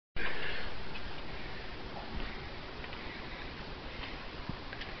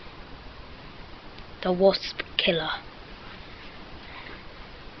the wasp killer,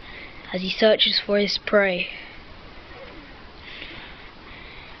 as he searches for his prey.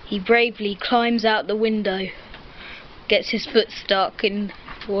 He bravely climbs out the window, gets his foot stuck in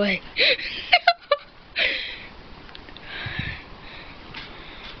the way.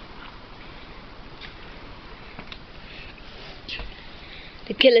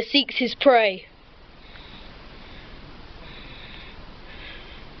 The killer seeks his prey.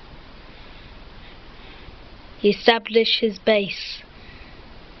 He establishes his base.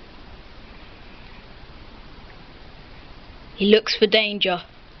 He looks for danger.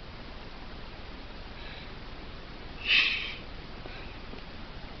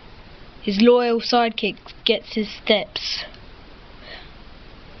 His loyal sidekick gets his steps.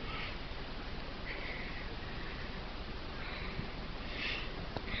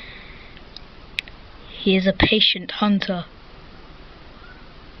 He is a patient hunter.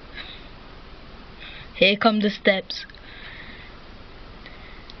 Here come the steps.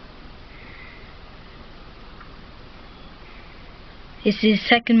 This is his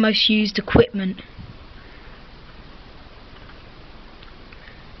second most used equipment.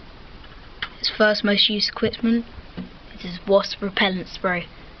 His first most used equipment is his wasp repellent spray.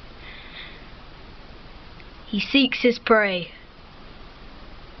 He seeks his prey.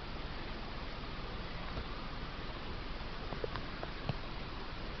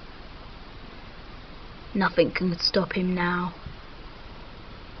 Nothing can stop him now.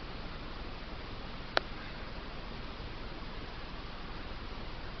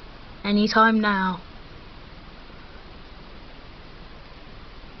 Anytime now.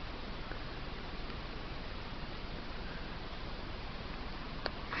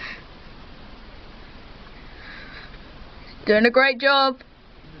 Doing a great job.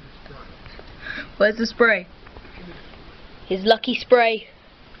 Where's the spray? His lucky spray.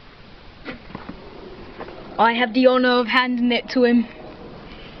 I have the honour of handing it to him.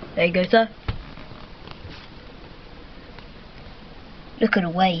 There you go, sir. Look at the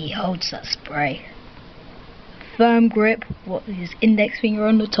way he holds that spray. Firm grip, with his index finger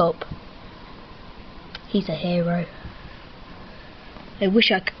on the top. He's a hero. I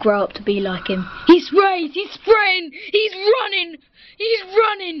wish I could grow up to be like him. He sprays, he's spraying, he's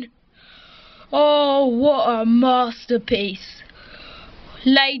running. Oh, what a masterpiece.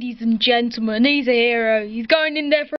 Ladies and gentlemen, he's a hero. He's going in there for